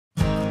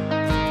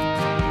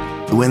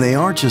When they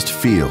aren't just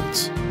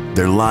fields,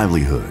 they're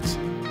livelihoods.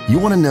 You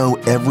want to know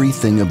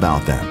everything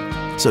about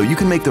them so you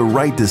can make the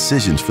right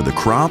decisions for the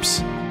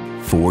crops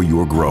for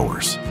your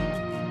growers.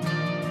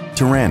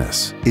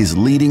 Taranis is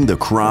leading the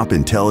crop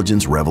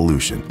intelligence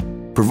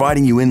revolution,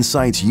 providing you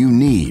insights you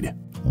need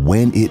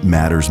when it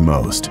matters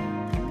most.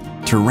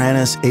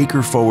 Taranis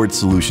AcreForward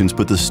solutions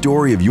put the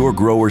story of your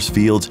growers'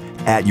 fields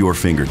at your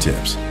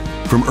fingertips.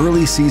 From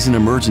early season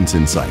emergence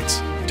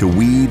insights, to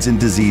weeds and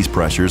disease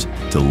pressures,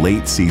 to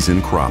late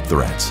season crop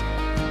threats.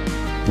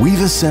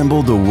 We've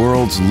assembled the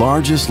world's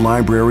largest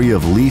library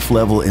of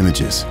leaf-level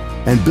images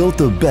and built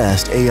the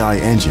best AI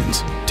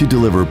engines to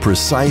deliver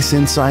precise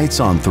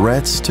insights on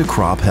threats to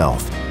crop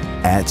health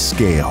at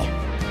scale.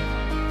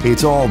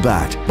 It's all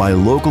backed by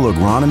local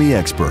agronomy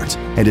experts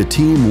and a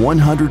team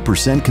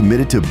 100%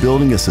 committed to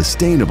building a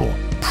sustainable,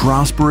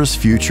 prosperous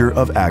future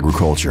of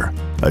agriculture.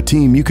 A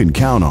team you can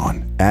count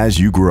on as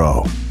you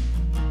grow.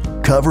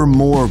 Cover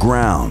more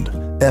ground,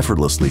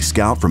 effortlessly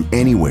scout from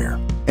anywhere,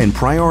 and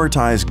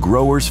prioritize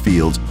growers'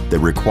 fields that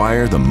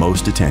require the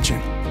most attention.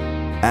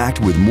 Act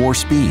with more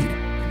speed.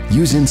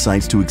 Use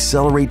insights to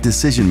accelerate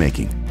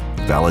decision-making,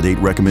 validate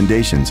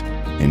recommendations,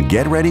 and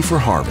get ready for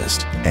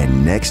harvest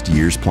and next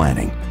year's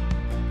planting.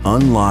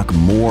 Unlock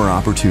more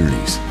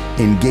opportunities,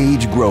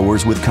 engage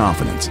growers with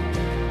confidence,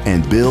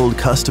 and build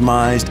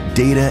customized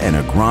data and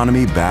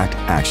agronomy-backed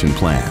action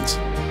plans.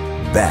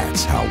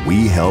 That's how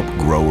we help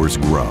growers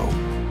grow.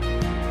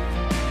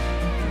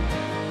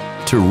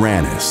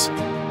 Taranis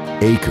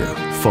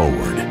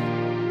AcreForward.